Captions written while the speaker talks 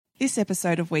This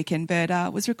episode of Weekend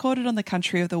Birder was recorded on the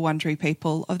country of the Wurundjeri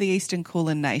people of the Eastern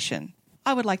Kulin Nation.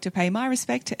 I would like to pay my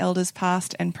respect to elders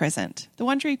past and present. The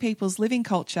Wurundjeri people's living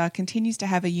culture continues to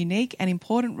have a unique and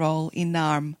important role in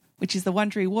Naarm, which is the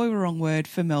Wurundjeri Woiwurrung word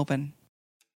for Melbourne.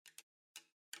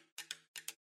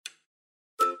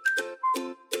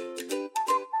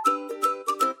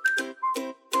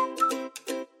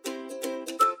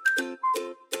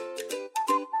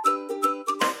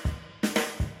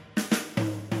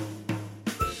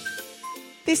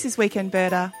 This is Weekend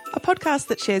Birder, a podcast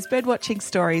that shares birdwatching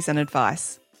stories and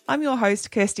advice. I'm your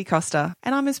host, Kirsty Costa,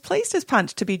 and I'm as pleased as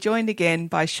punch to be joined again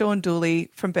by Sean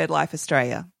Dooley from BirdLife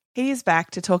Australia. He is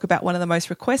back to talk about one of the most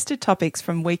requested topics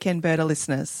from Weekend Birder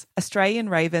listeners, Australian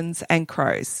ravens and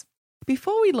crows.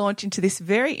 Before we launch into this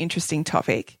very interesting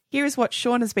topic, here is what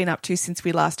Sean has been up to since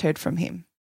we last heard from him.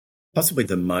 Possibly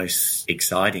the most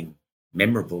exciting,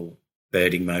 memorable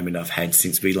birding moment I've had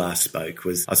since we last spoke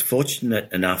was I was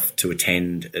fortunate enough to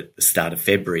attend at the start of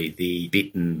February the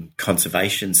Bittern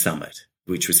Conservation Summit,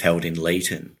 which was held in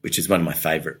Leeton, which is one of my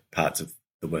favourite parts of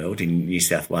the world in New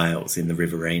South Wales in the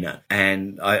Riverina.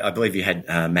 And I believe you had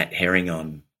Matt Herring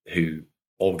on, who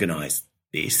organised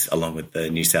this along with the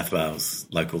New South Wales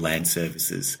Local Land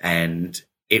Services. And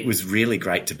it was really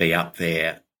great to be up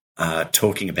there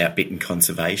talking about Bittern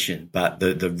conservation. But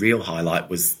the real highlight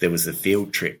was there was a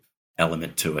field trip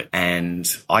element to it. And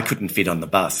I couldn't fit on the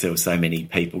bus. There were so many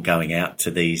people going out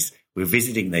to these. We were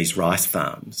visiting these rice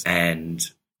farms and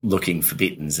looking for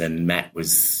bitterns, and Matt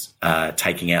was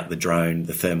taking out the drone,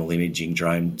 the thermal imaging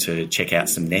drone, to check out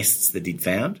some nests that he'd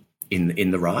found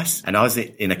in the rice. And I was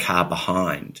in a car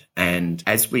behind. And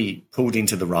as we pulled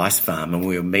into the rice farm and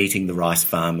we were meeting the rice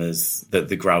farmers,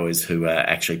 the growers who are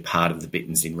actually part of the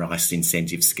Bitterns in Rice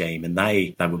incentive scheme, and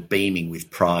they were beaming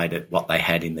with pride at what they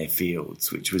had in their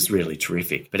fields, which was really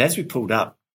terrific. But as we pulled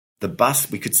up, the bus,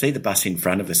 we could see the bus in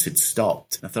front of us had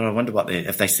stopped. I thought, I wonder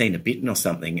if they seen a bittern or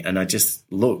something. And I just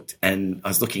looked, and I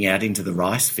was looking out into the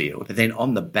rice field. But then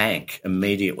on the bank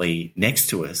immediately next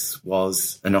to us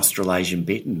was an Australasian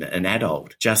bittern, an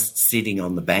adult, just sitting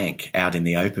on the bank out in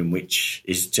the open, which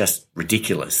is just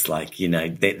ridiculous. Like, you know,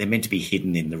 they're meant to be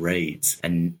hidden in the reeds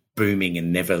and booming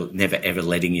and never ever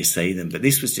letting you see them. But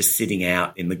this was just sitting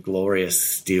out in the glorious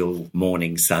still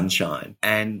morning sunshine.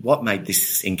 And what made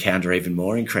this encounter even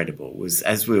more incredible was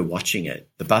as we were watching it,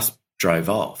 the bus drove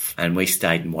off and we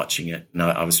stayed and watching it. And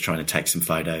I was trying to take some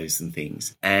photos and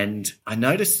things. And I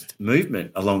noticed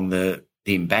movement along the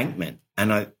embankment,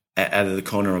 and out of the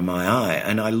corner of my eye,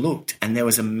 and I looked, and there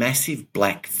was a massive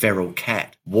black feral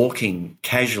cat walking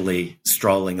casually,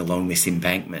 strolling along this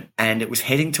embankment, and it was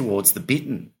heading towards the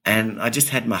bittern. And I just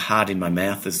had my heart in my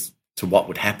mouth as to what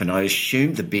would happen. I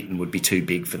assumed the bittern would be too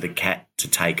big for the cat to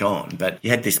take on, but you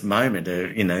had this moment,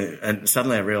 and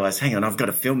suddenly I realised, hang on, I've got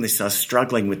to film this. I was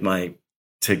struggling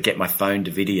to get my phone to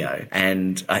video.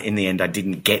 And in the end, I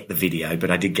didn't get the video,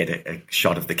 but I did get a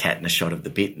shot of the cat and a shot of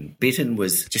the bittern. Bittern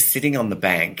was just sitting on the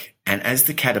bank, and as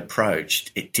the cat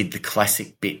approached, it did the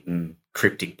classic bittern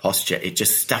cryptic posture. It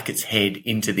just stuck its head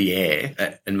into the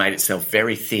air and made itself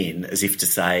very thin, as if to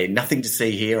say, nothing to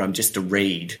see here, I'm just a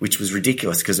reed, which was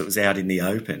ridiculous because it was out in the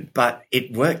open. But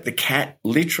it worked. The cat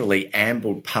literally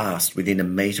ambled past within a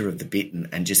metre of the bittern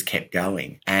and just kept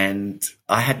going. And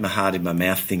I had my heart in my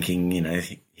mouth thinking,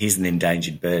 here's an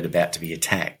endangered bird about to be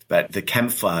attacked. But the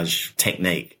camouflage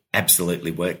technique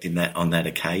absolutely worked on that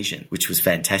occasion, which was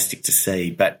fantastic to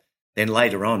see. But then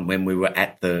later on, when we were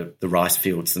at the rice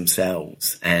fields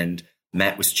themselves, and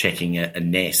Matt was checking a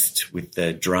nest with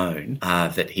the drone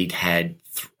that he'd had,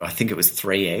 I think it was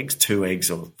 2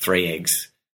 eggs or 3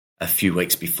 eggs a few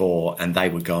weeks before, and they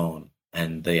were gone.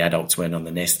 And the adults weren't on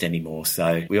the nest anymore.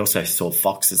 So we also saw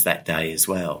foxes that day as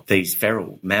well. These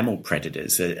feral mammal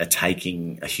predators are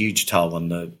taking a huge toll on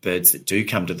the birds that do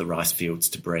come to the rice fields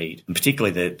to breed. And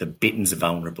particularly the bitterns are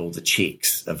vulnerable, the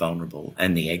chicks are vulnerable,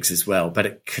 and the eggs as well. But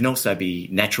it can also be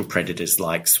natural predators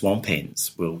like swamp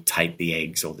hens will take the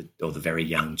eggs or the very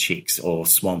young chicks, or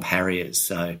swamp harriers.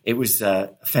 So it was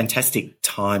a fantastic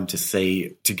time to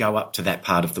go up to that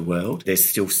part of the world. There's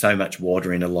still so much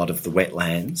water in a lot of the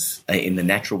wetlands, in the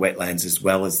natural wetlands as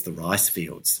well as the rice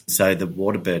fields. So the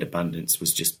water bird abundance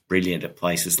was just brilliant at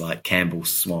places like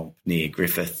Campbell's Swamp near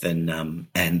Griffith and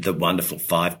the wonderful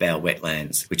Five Bow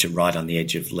wetlands, which are right on the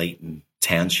edge of Leeton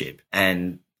Township.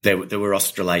 And there were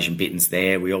Australasian bitterns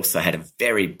there. We also had a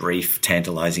very brief,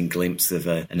 tantalising glimpse of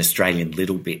an Australian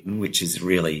little bittern, which is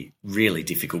really, really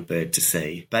difficult bird to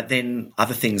see. But then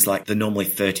other things like the normally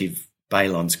furtive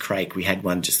Balon's Crake, we had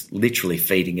one just literally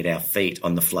feeding at our feet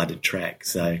on the flooded track.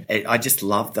 So I just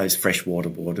love those freshwater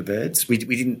water birds. We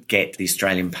didn't get the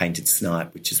Australian painted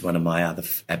snipe, which is one of my other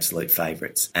absolute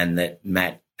favourites, and that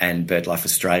Matt and BirdLife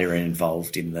Australia are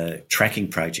involved in the tracking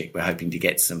project. We're hoping to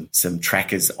get some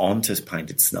trackers onto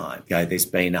painted snipe. There's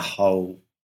been a whole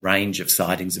range of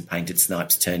sightings of painted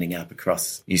snipes turning up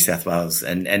across New South Wales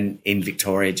and in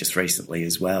Victoria just recently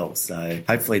as well. So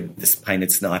hopefully this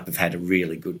painted snipe have had a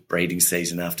really good breeding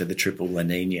season after the triple La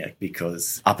Nina,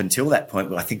 because up until that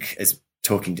point, well, I think as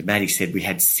talking to Matt, he said we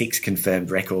had 6 confirmed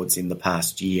records in the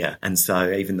past year. And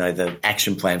so even though the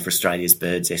Action Plan for Australia's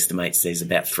Birds estimates there's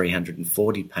about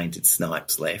 340 painted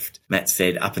snipes left, Matt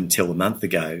said up until a month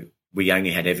ago, we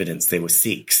only had evidence there were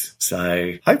 6.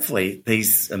 So hopefully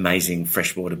these amazing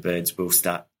freshwater birds will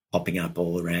start popping up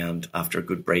all around after a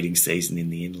good breeding season in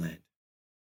the inland.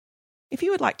 If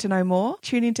you would like to know more,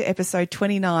 tune into episode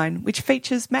 29, which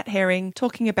features Matt Herring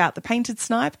talking about the painted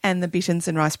snipe and the Bitterns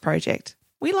and Rice project.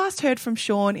 We last heard from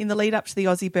Sean in the lead up to the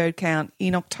Aussie bird count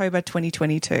in October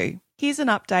 2022. Here's an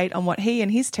update on what he and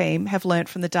his team have learnt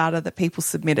from the data that people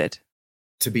submitted.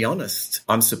 To be honest,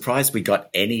 I'm surprised we got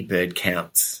any bird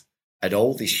counts at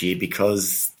all this year,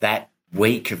 because that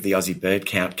week of the Aussie bird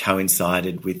count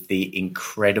coincided with the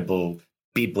incredible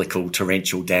biblical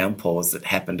torrential downpours that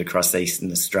happened across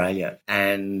eastern Australia.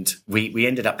 And we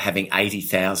ended up having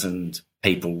 80,000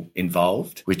 people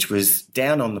involved, which was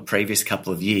down on the previous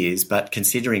couple of years, but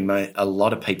considering a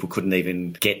lot of people couldn't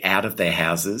even get out of their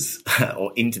houses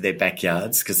or into their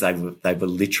backyards because they were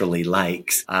literally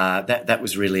lakes, that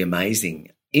was really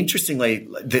amazing. Interestingly,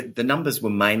 the numbers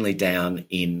were mainly down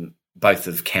in both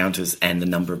of counters, and the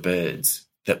number of birds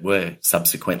that were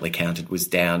subsequently counted was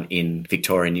down in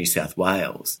Victoria and New South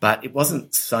Wales. But it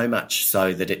wasn't so much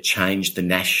so that it changed the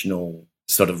national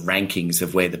sort of rankings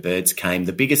of where the birds came.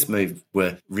 The biggest move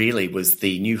was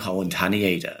the New Holland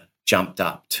honeyeater jumped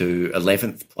up to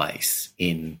 11th place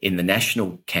in the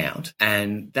national count.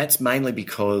 And that's mainly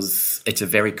because it's a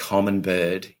very common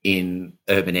bird in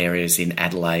urban areas in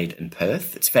Adelaide and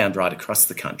Perth. It's found right across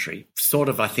the country. Sort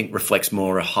of, I think, reflects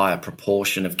more a higher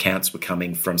proportion of counts were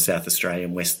coming from South Australia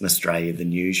and Western Australia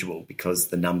than usual, because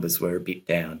the numbers were a bit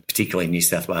down, particularly in New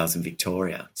South Wales and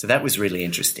Victoria. So that was really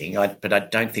interesting. But I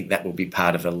don't think that will be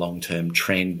part of a long-term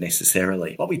trend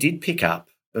necessarily. What we did pick up,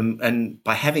 and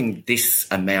by having this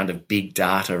amount of big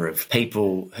data of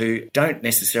people who don't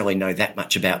necessarily know that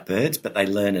much about birds, but they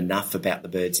learn enough about the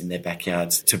birds in their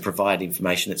backyards to provide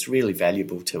information that's really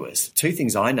valuable to us. 2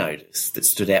 things I noticed that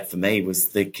stood out for me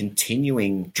was the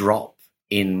continuing drop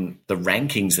in the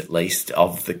rankings, at least,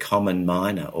 of the common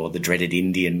myna, or the dreaded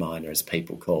Indian myna, as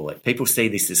people call it. People see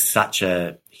this as such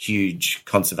a huge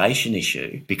conservation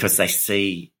issue because they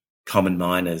see common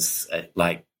mynas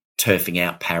like turfing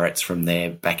out parrots from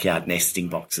their backyard nesting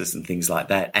boxes and things like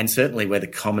that. And certainly where the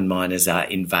common mynas are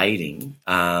invading,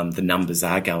 the numbers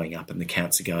are going up and the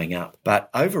counts are going up.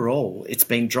 But overall, it's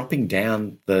been dropping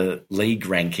down the league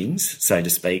rankings, so to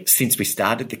speak, since we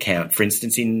started the count. For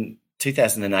instance, in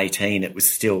 2018, it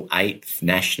was still 8th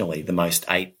nationally, the most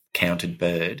 8th counted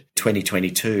bird.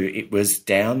 2022, it was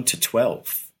down to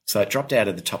 12th. So it dropped out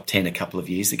of the top 10 a couple of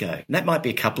years ago. And that might be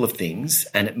a couple of things,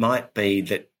 and it might be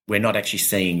that we're not actually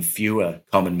seeing fewer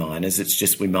common mynas. It's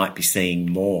just we might be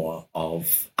seeing more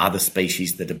of other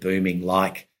species that are booming,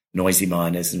 like noisy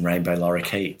mynas and rainbow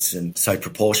lorikeets. And so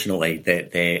proportionally,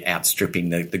 they're outstripping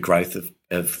the growth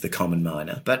of the common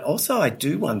myna. But also I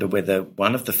do wonder whether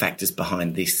one of the factors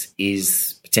behind this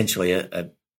is potentially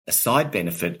a side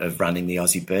benefit of running the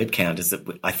Aussie bird count, is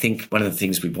that I think one of the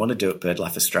things we want to do at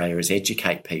BirdLife Australia is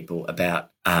educate people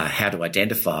about how to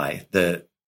identify the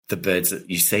birds that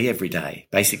you see every day.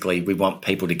 Basically, we want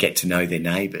people to get to know their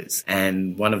neighbours.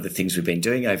 And one of the things we've been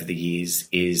doing over the years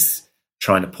is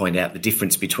trying to point out the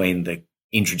difference between the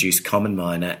introduced common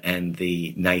myna and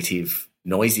the native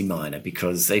noisy myna,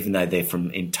 because even though they're from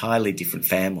entirely different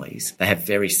families, they have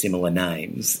very similar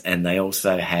names, and they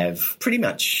also have pretty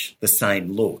much the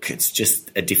same look. It's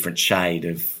just a different shade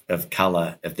of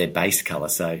colour, of their base colour.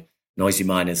 So noisy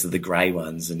mynas are the grey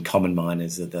ones and common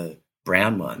mynas are the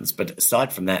brown ones. But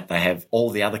aside from that, they have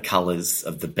all the other colours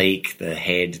of the beak, the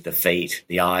head, the feet,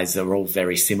 the eyes are all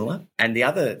very similar. And the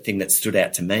other thing that stood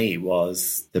out to me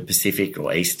was the Pacific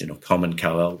or Eastern or common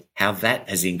coel, how that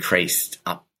has increased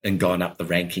up and gone up the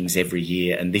rankings every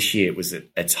year. And this year it was at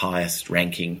its highest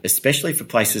ranking, especially for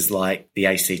places like the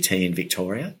ACT in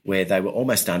Victoria, where they were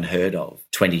almost unheard of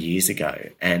 20 years ago,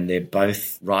 and they're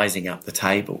both rising up the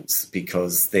tables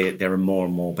because there are more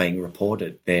and more being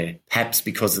reported. They're perhaps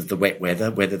because of the wet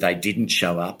weather, whether they didn't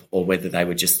show up or whether they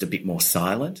were just a bit more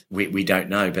silent. We don't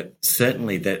know, but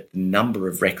certainly the number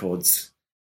of records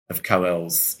of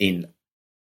koels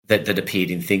that appeared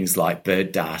in things like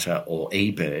Bird Data or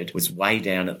eBird was way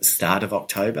down at the start of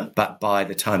October. But by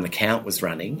the time the count was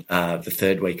running, the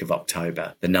third week of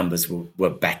October, the numbers were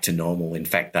back to normal. In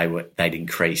fact, they'd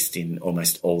increased in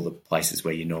almost all the places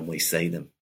where you normally see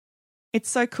them.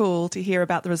 It's so cool to hear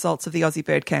about the results of the Aussie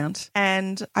bird count,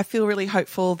 and I feel really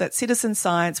hopeful that citizen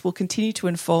science will continue to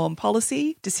inform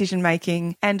policy,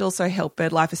 decision-making, and also help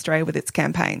BirdLife Australia with its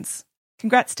campaigns.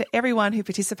 Congrats to everyone who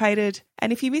participated,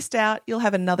 and if you missed out, you'll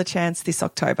have another chance this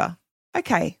October.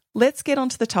 Okay, let's get on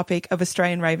to the topic of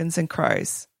Australian ravens and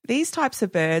crows. These types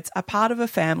of birds are part of a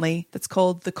family that's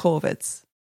called the corvids.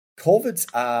 Corvids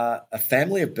are a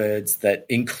family of birds that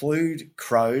include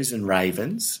crows and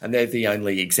ravens, and they're the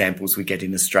only examples we get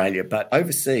in Australia. But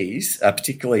overseas,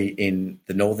 particularly in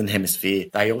the Northern Hemisphere,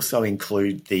 they also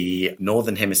include the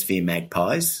Northern Hemisphere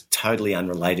magpies, totally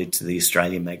unrelated to the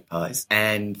Australian magpies,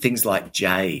 and things like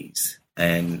jays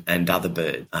and other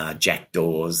birds,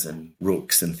 jackdaws and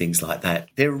rooks and things like that.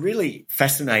 They're a really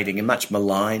fascinating and much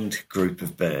maligned group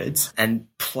of birds and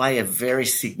play a very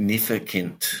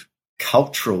significant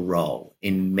cultural role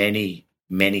in many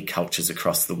cultures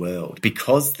across the world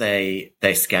because they're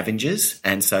scavengers,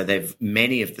 and so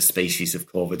many of the species of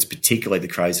corvids, particularly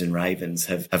the crows and ravens,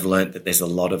 have learnt that there's a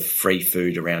lot of free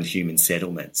food around human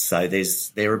settlements. So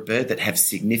they're a bird that have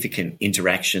significant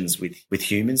interactions with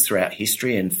humans throughout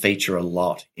history and feature a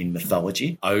lot in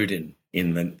mythology. Odin,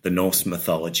 in the Norse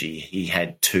mythology, he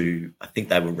had two, I think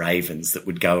they were ravens, that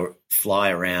would go fly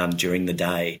around during the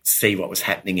day, see what was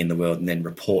happening in the world, and then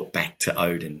report back to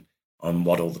Odin on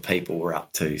what all the people were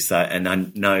up to. So, and I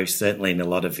know certainly in a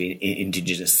lot of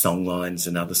Indigenous songlines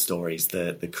and other stories,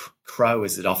 the crow,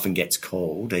 as it often gets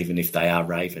called, even if they are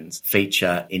ravens,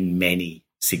 feature in many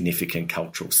significant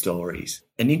cultural stories.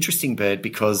 An interesting bird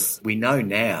because we know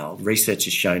now, research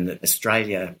has shown that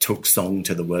Australia took song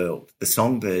to the world. The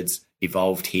songbirds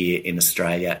evolved here in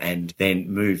Australia and then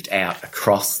moved out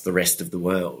across the rest of the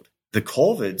world. The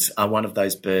corvids are one of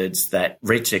those birds that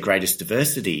reached their greatest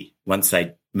diversity once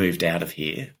they moved out of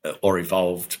here or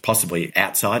evolved possibly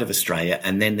outside of Australia,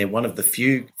 and then they're one of the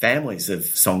few families of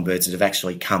songbirds that have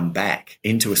actually come back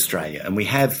into Australia. And we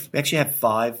actually have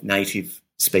 5 native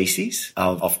species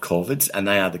of corvids, and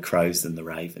they are the crows and the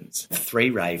ravens.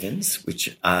 3 ravens,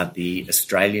 which are the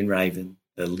Australian raven,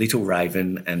 the little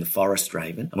raven and the forest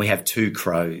raven. And we have 2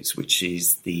 crows, which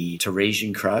is the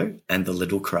Teresian crow and the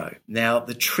little crow. Now,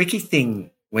 the tricky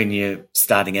thing when you're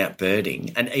starting out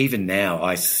birding, and even now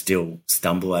I still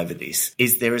stumble over this,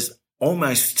 is there is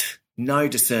almost no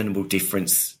discernible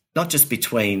difference, not just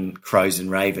between crows and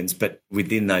ravens, but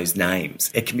within those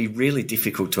names. It can be really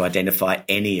difficult to identify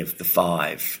any of the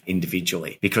 5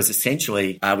 individually because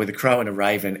essentially with a crow and a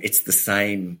raven, it's the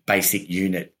same basic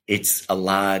unit. It's a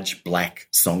large black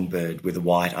songbird with a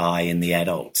white eye in the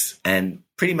adults, and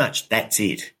pretty much that's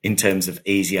it in terms of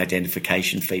easy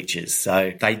identification features.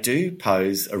 So they do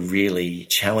pose a really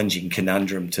challenging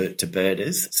conundrum to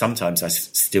birders. Sometimes I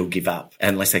still give up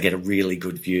unless I get a really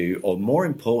good view, or more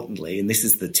importantly, and this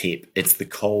is the tip, it's the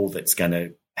call that's going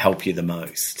to help you the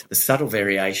most. The subtle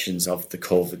variations of the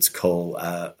corvid's call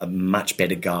are a much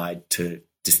better guide to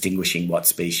distinguishing what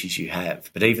species you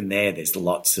have. But even there's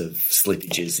lots of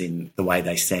slippages in the way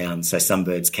they sound. So some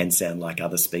birds can sound like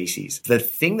other species. The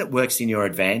thing that works in your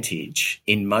advantage,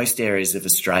 in most areas of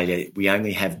Australia, we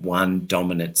only have one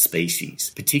dominant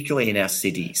species, particularly in our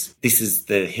cities. This is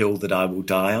the hill that I will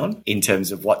die on in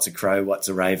terms of what's a crow, what's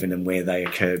a raven, and where they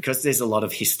occur. Because there's a lot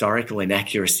of historical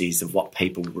inaccuracies of what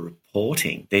people were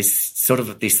reporting. There's sort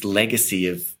of this legacy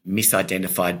of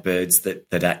misidentified birds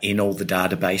that are in all the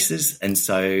databases. And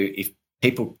so if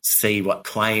people see what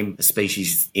claim a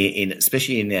species in,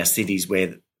 especially in our cities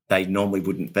where they normally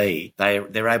wouldn't be,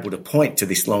 they're able to point to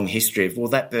this long history of, well,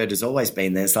 that bird has always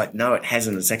been there. It's like, no, it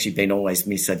hasn't. It's actually been always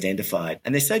misidentified.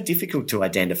 And they're so difficult to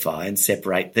identify and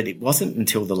separate that it wasn't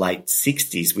until the late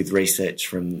 60s with research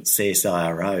from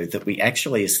CSIRO that we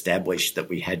actually established that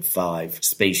we had 5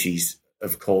 species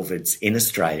of corvids in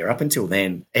Australia. Up until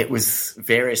then, it was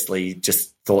variously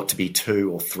just thought to be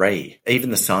 2 or 3. Even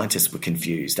the scientists were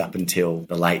confused up until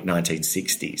the late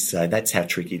 1960s. So that's how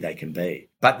tricky they can be.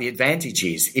 But the advantage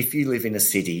is if you live in a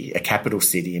city, a capital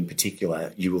city in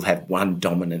particular, you will have one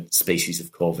dominant species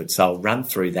of corvid. So I'll run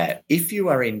through that. If you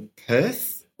are in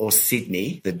Perth or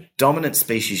Sydney, the dominant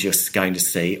species you're going to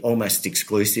see almost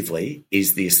exclusively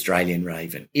is the Australian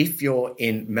raven. If you're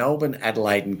in Melbourne,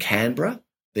 Adelaide and Canberra,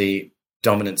 the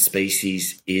dominant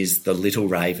species is the little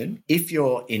raven. If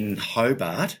you're in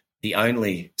Hobart, the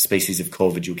only species of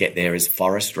corvid you'll get there is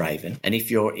forest raven. And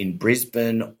if you're in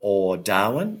Brisbane or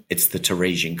Darwin, it's the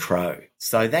Teresian crow.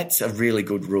 So that's a really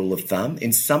good rule of thumb.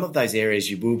 In some of those areas,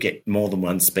 you will get more than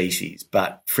one species.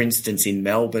 But for instance, in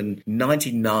Melbourne,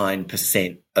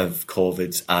 99% of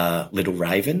corvids are little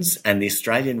ravens, and the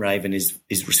Australian raven is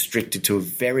restricted to a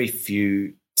very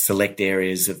few select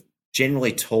areas of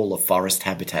generally taller forest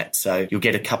habitat. So you'll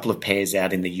get a couple of pairs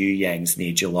out in the You Yangs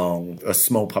near Geelong, a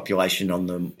small population on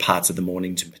the parts of the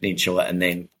Mornington Peninsula, and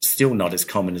then still not as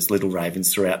common as little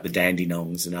ravens throughout the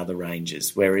Dandenongs and other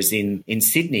ranges. Whereas in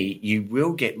Sydney, you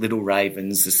will get little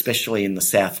ravens, especially in the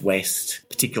southwest,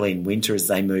 particularly in winter as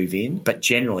they move in, but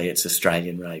generally it's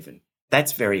Australian raven.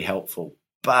 That's very helpful.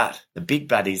 But the big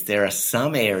but is there are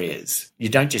some areas you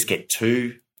don't just get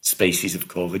two species of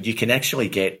corvid, you can actually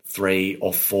get 3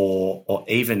 or 4, or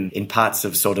even in parts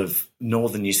of sort of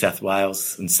northern New South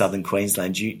Wales and southern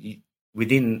Queensland, you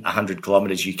within 100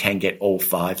 kilometres you can get all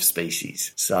 5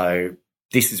 species. So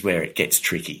this is where it gets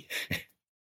tricky.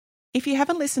 If you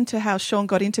haven't listened to how Sean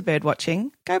got into birdwatching,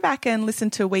 go back and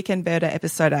listen to Weekend Birder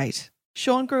episode 8.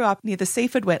 Sean grew up near the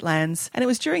Seaford wetlands, and it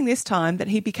was during this time that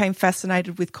he became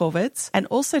fascinated with corvids and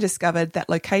also discovered that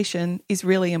location is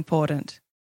really important.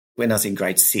 When I was in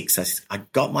grade 6, I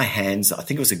got my hands, I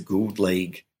think it was a Gould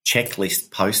League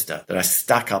checklist poster that I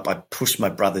stuck up. I pushed my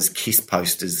brother's KISS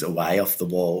posters away off the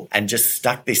wall and just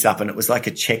stuck this up, and it was like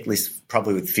a checklist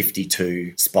probably with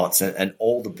 52 spots and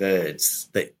all the birds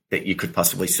that you could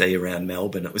possibly see around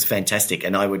Melbourne. It was fantastic.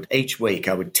 And each week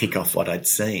I would tick off what I'd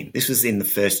seen. This was in the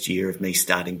first year of me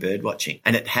starting bird watching,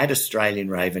 and it had Australian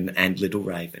raven and little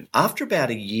raven. After about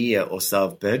a year or so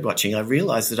of bird watching, I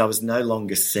realised that I was no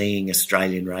longer seeing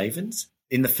Australian ravens.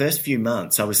 In the first few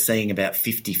months, I was seeing about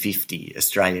 50-50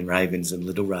 Australian ravens and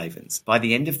little ravens. By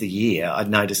the end of the year, I'd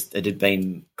noticed it had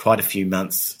been quite a few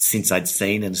months since I'd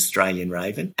seen an Australian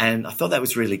raven, and I thought that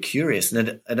was really curious. And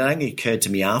it only occurred to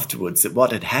me afterwards that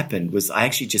what had happened was I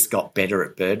actually just got better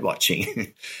at bird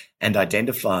watching and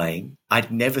identifying.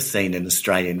 I'd never seen an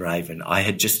Australian raven. I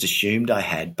had just assumed I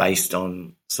had based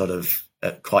on sort of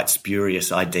quite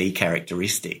spurious ID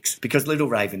characteristics, because little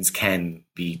ravens can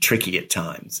be tricky at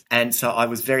times. And so I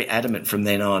was very adamant from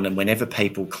then on, and whenever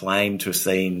people claimed to have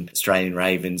seen Australian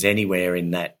ravens anywhere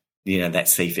in that, that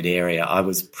Seaford area, I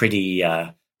was pretty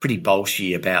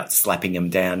bolshy about slapping them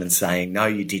down and saying, no,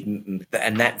 you didn't.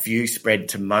 And that view spread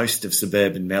to most of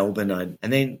suburban Melbourne.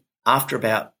 And then after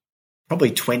about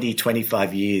probably 20,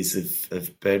 25 years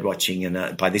of bird watching,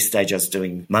 and by this stage I was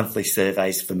doing monthly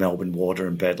surveys for Melbourne Water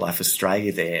and BirdLife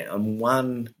Australia there. And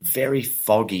one very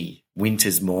foggy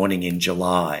winter's morning in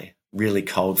July, really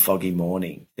cold, foggy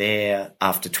morning, there,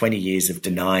 after 20 years of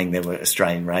denying there were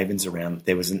Australian ravens around,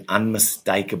 there was an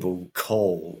unmistakable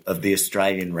call of the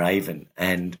Australian raven.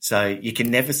 And so you can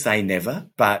never say never,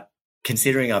 but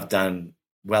considering I've done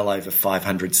well over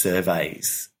 500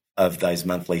 surveys of those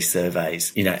monthly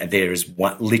surveys, there is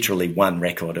literally one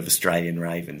record of Australian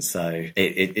ravens. So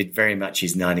it very much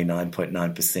is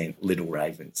 99.9% little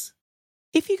ravens.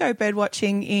 If you go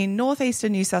birdwatching in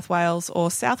northeastern New South Wales or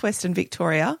southwestern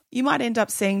Victoria, you might end up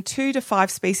seeing 2 to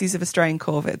 5 species of Australian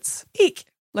corvids. Eek!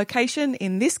 Location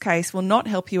in this case will not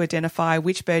help you identify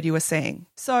which bird you are seeing.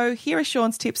 So here are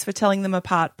Sean's tips for telling them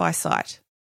apart by sight.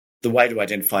 The way to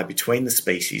identify between the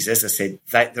species, as I said,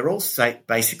 they're all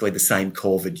basically the same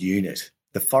corvid unit.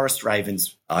 The forest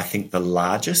raven's, I think, the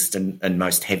largest and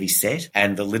most heavy set,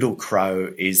 and the little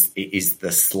crow is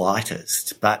the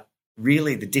slightest. But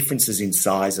really, the differences in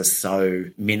size are so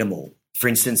minimal. For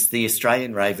instance, the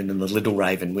Australian raven and the little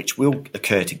raven, which will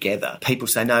occur together, people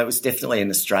say, no, it was definitely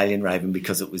an Australian raven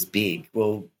because it was big.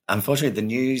 Well, unfortunately, the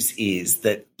news is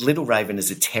that little raven is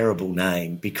a terrible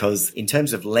name because in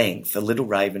terms of length, a little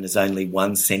raven is only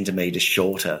 1 centimetre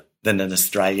shorter than an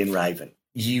Australian raven.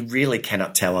 You really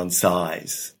cannot tell on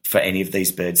size for any of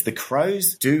these birds. The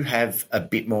crows do have a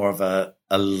bit more of a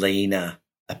leaner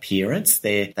appearance.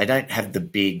 They don't have the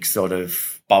big sort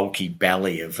of bulky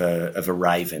belly of a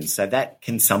raven, so that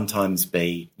can sometimes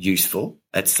be useful.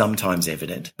 It's sometimes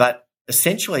evident, but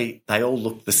essentially they all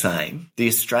look the same. The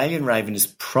Australian raven is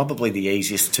probably the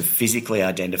easiest to physically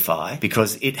identify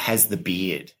because it has the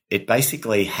beard. It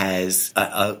basically has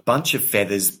a bunch of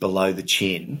feathers below the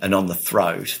chin and on the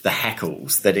throat, the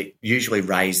hackles, that it usually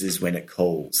raises when it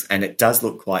calls, and it does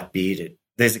look quite bearded.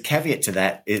 There's a caveat to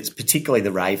that. It's particularly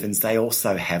the ravens. They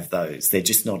also have those. They're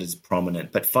just not as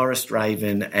prominent. But forest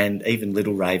raven and even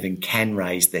little raven can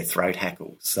raise their throat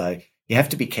hackles. So, You have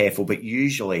to be careful, but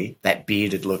usually that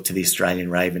bearded look to the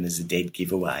Australian raven is a dead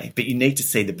giveaway. But you need to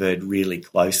see the bird really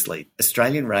closely.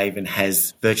 Australian raven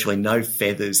has virtually no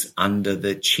feathers under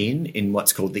the chin in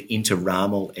what's called the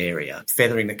interramal area,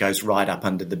 feathering that goes right up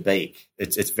under the beak.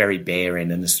 It's very bare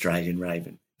in an Australian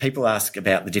raven. People ask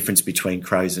about the difference between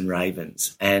crows and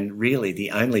ravens, and really the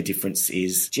only difference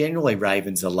is generally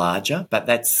ravens are larger, but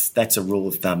that's a rule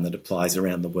of thumb that applies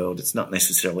around the world. It's not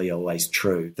necessarily always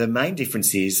true. The main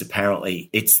difference is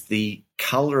apparently it's the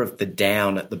colour of the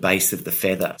down at the base of the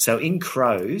feather. So in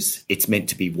crows, it's meant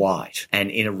to be white,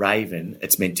 and in a raven,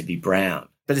 it's meant to be brown.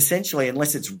 But essentially,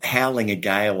 unless it's howling a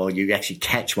gale or you actually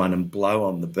catch one and blow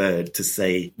on the bird to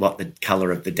see what the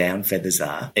colour of the down feathers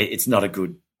are, it's not a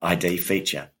good ID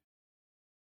feature.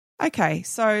 Okay,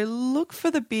 so look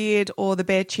for the beard or the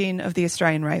bare chin of the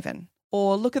Australian raven,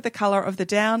 or look at the colour of the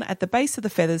down at the base of the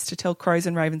feathers to tell crows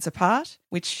and ravens apart,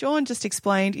 which Sean just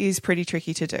explained is pretty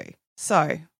tricky to do.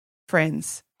 So,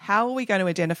 friends, how are we going to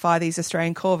identify these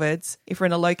Australian corvids if we're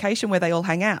in a location where they all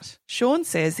hang out? Sean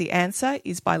says the answer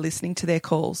is by listening to their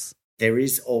calls. There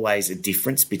is always a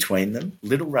difference between them.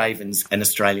 Little ravens and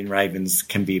Australian ravens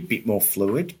can be a bit more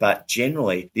fluid, but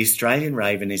generally the Australian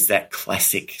raven is that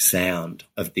classic sound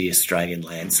of the Australian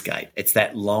landscape. It's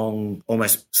that long,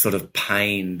 almost sort of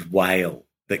pained wail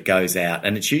that goes out,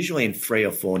 and it's usually in 3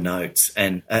 or 4 notes.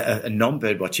 And a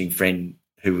non-bird watching friend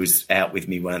who was out with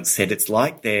me once said it's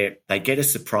like they get a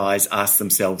surprise, ask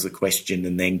themselves a question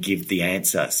and then give the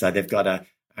answer. So they've got a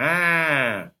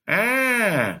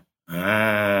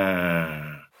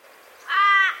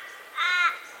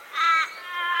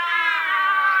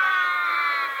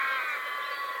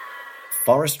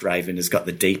Forest raven has got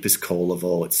the deepest call of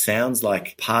all. It sounds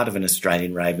like part of an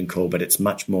Australian raven call, but it's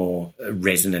much more a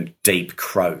resonant, deep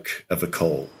croak of a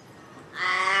call.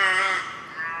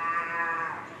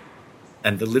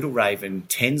 And the little raven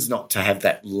tends not to have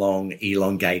that long,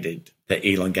 elongated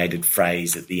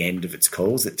phrase at the end of its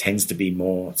calls. It tends to be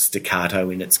more staccato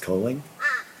in its calling.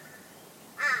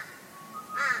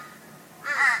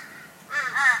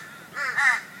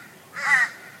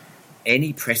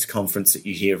 Any press conference that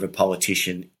you hear of a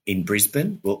politician in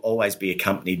Brisbane will always be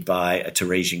accompanied by a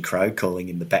Teresian crow calling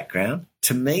in the background.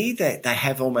 To me, they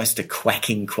have almost a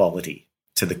quacking quality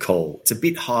to the call. It's a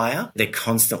bit higher. They're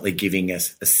constantly giving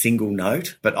us a single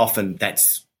note, but often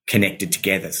that's connected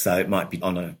together, so it might be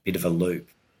on a bit of a loop.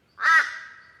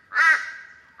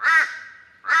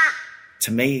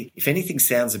 To me, if anything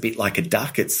sounds a bit like a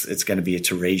duck, it's going to be a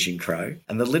Teresian crow.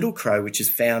 And the little crow, which is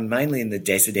found mainly in the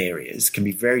desert areas, can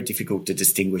be very difficult to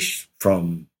distinguish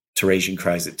from Teresian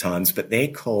crows at times, but their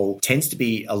call tends to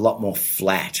be a lot more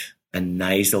flat and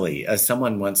nasally. As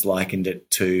someone once likened it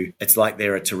to, it's like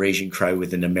they're a Teresian crow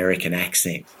with an American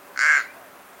accent.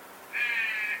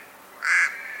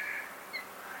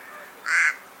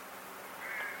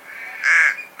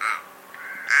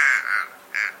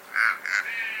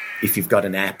 If you've got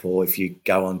an app or if you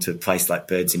go onto a place like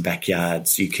Birds in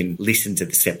Backyards, you can listen to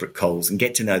the separate calls and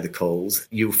get to know the calls.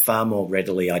 You'll far more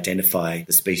readily identify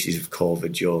the species of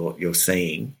corvid you're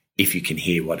seeing if you can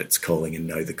hear what it's calling and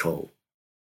know the call.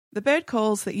 The bird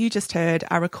calls that you just heard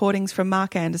are recordings from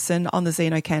Mark Anderson on the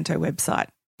Xenocanto website.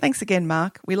 Thanks again,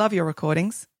 Mark. We love your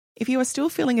recordings. If you are still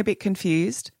feeling a bit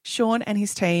confused, Sean and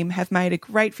his team have made a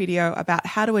great video about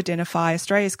how to identify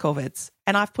Australia's corvids,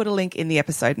 and I've put a link in the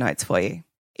episode notes for you.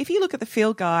 If you look at the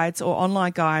field guides or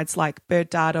online guides like Bird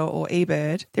Data or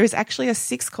eBird, there is actually a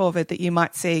 6th corvid that you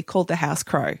might see called the house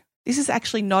crow. This is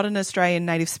actually not an Australian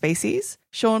native species.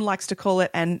 Sean likes to call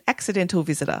it an accidental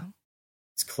visitor.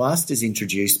 It's classed as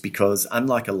introduced because,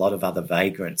 unlike a lot of other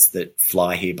vagrants that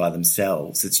fly here by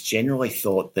themselves, it's generally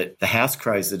thought that the house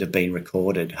crows that have been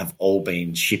recorded have all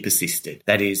been ship-assisted.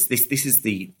 That is, this is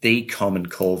the common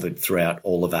corvid throughout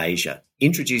all of Asia.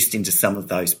 Introduced into some of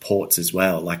those ports as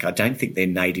well. Like, I don't think they're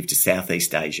native to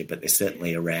Southeast Asia, but they're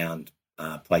certainly around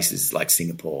places like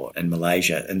Singapore and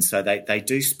Malaysia. And so they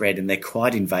do spread, and they're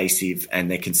quite invasive,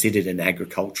 and they're considered an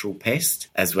agricultural pest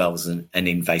as well as an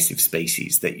invasive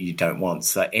species that you don't want.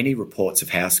 So any reports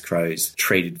of house crows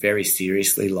treated very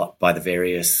seriously by the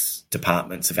various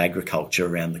departments of agriculture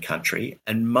around the country.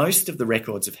 And most of the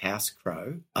records of house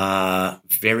crow are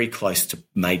very close to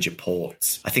major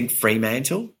ports. I think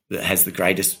Fremantle, that has the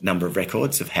greatest number of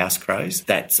records of house crows,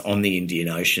 that's on the Indian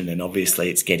Ocean, and obviously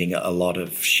it's getting a lot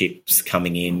of ships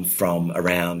coming in from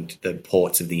around the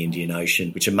ports of the Indian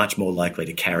Ocean, which are much more likely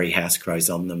to carry house crows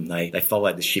on them. They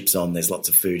follow the ships on, there's lots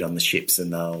of food on the ships,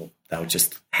 and they'll they'll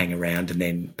just hang around and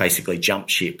then basically jump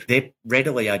ship. They're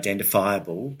readily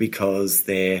identifiable because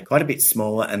they're quite a bit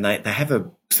smaller and they have a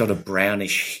sort of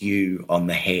brownish hue on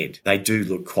the head. They do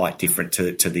look quite different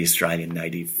to the Australian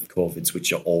native corvids,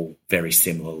 which are all very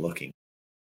similar looking.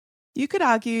 You could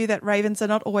argue that ravens are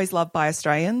not always loved by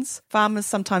Australians. Farmers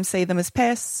sometimes see them as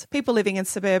pests. People living in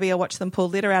suburbia watch them pull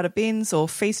litter out of bins or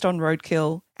feast on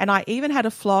roadkill. And I even had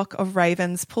a flock of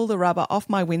ravens pull the rubber off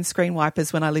my windscreen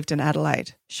wipers when I lived in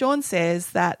Adelaide. Sean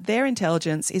says that their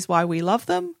intelligence is why we love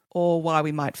them or why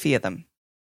we might fear them.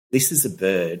 This is a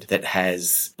bird that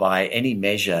has, by any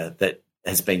measure that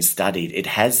has been studied, it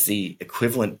has the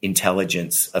equivalent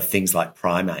intelligence of things like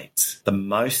primates. The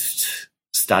most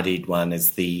studied one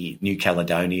is the New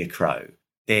Caledonia crow.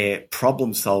 Their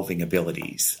problem-solving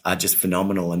abilities are just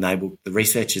phenomenal, and the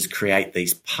researchers create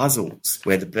these puzzles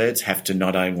where the birds have to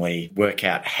not only work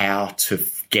out how to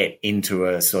get into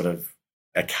a sort of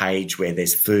a cage where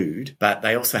there's food, but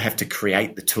they also have to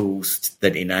create the tools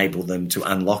that enable them to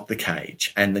unlock the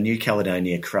cage. And the New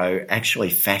Caledonia crow actually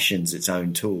fashions its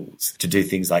own tools to do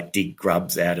things like dig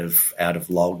grubs out of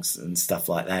logs and stuff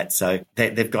like that. So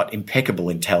they've got impeccable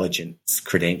intelligence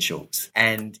credentials.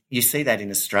 And you see that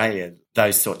in Australia.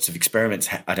 Those sorts of experiments,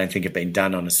 I don't think, have been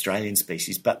done on Australian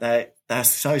species, but they're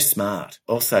so smart.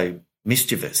 Also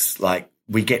mischievous. Like,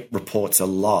 we get reports a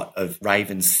lot of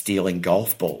ravens stealing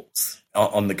golf balls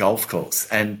on the golf course.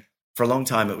 And for a long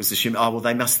time it was assumed,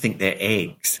 they must think they're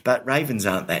eggs. But ravens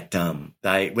aren't that dumb.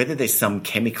 Whether there's some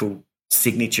chemical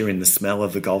signature in the smell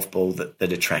of the golf ball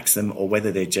that attracts them, or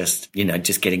whether they're just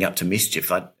getting up to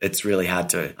mischief, it's really hard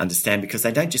to understand, because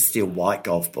they don't just steal white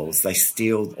golf balls, they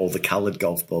steal all the coloured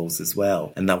golf balls as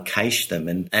well, and they'll cache them.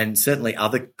 And certainly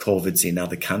other corvids in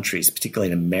other countries,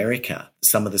 particularly in America,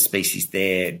 some of the species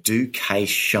there do cache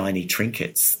shiny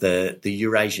trinkets. The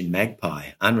Eurasian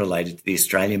magpie, unrelated to the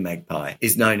Australian magpie,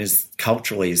 is known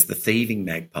culturally as the thieving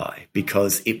magpie,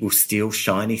 because it will steal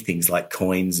shiny things like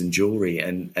coins and jewellery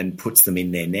and puts them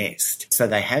in their nest. So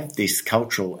they have this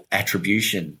cultural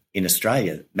attribution in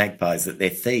Australia, magpies, that they're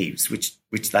thieves,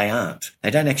 which they aren't.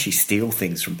 They don't actually steal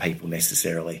things from people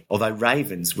necessarily, although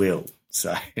ravens will.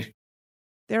 So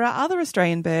there are other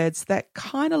Australian birds that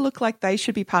kind of look like they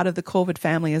should be part of the corvid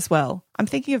family as well. I'm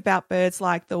thinking about birds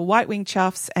like the white-winged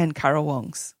choughs and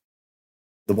currawongs.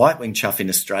 The white-winged chough in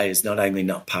Australia is not only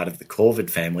not part of the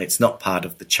corvid family, it's not part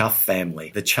of the chough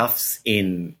family. The choughs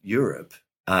in Europe,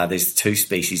 there's two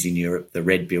species in Europe, the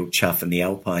red-billed chough and the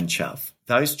alpine chough.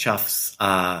 Those choughs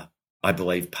are, I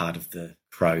believe, part of the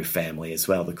crow family as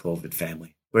well, the corvid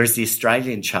family. Whereas the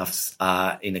Australian choughs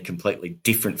are in a completely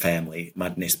different family,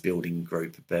 mud nest building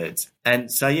group of birds. And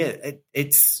so,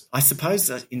 it's, I suppose,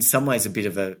 in some ways a bit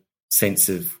of a sense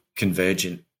of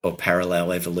convergent or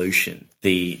parallel evolution.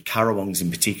 The currawongs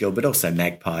in particular, but also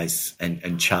magpies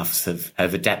and choughs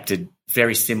have adapted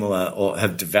very similar, or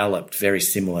have developed very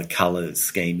similar colour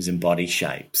schemes and body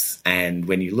shapes. And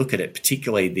when you look at it,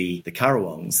 particularly the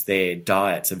currawongs, their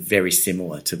diets are very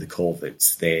similar to the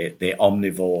corvids. They're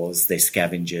omnivores, they're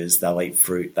scavengers, they'll eat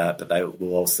fruit, but they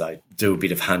will also do a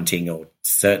bit of hunting or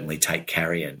certainly take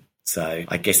carrion. So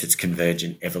I guess it's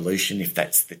convergent evolution, if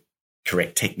that's the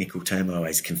correct technical term. I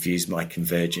always confuse my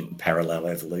convergent and parallel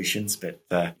evolutions. But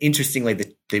interestingly,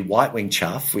 the white-winged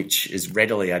chough, which is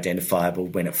readily identifiable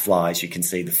when it flies, you can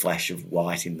see the flash of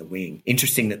white in the wing.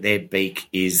 Interesting that their beak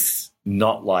is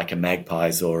not like a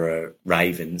magpie's or a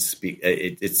raven's.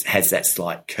 It has that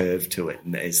slight curve to it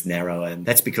and it's narrower. And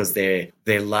that's because they're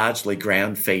largely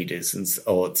ground feeders,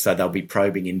 so they'll be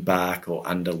probing in bark or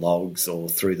under logs or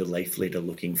through the leaf litter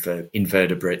looking for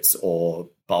invertebrates or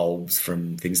bulbs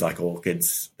from things like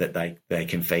orchids that they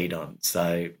can feed on.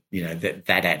 So,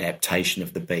 that adaptation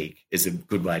of the beak is a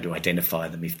good way to identify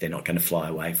them if they're not going to fly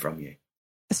away from you.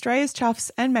 Australia's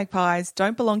choughs and magpies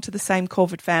don't belong to the same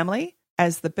corvid family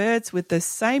as the birds with the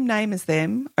same name as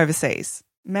them overseas.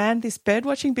 Man, this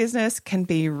birdwatching business can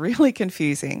be really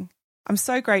confusing. I'm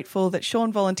so grateful that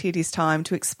Sean volunteered his time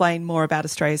to explain more about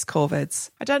Australia's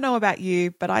corvids. I don't know about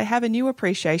you, but I have a new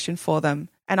appreciation for them,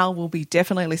 and I will be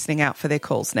definitely listening out for their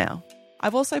calls now.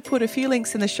 I've also put a few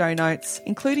links in the show notes,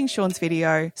 including Sean's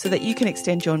video, so that you can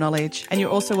extend your knowledge, and you're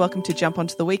also welcome to jump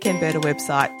onto the Weekend Birder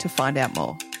website to find out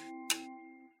more.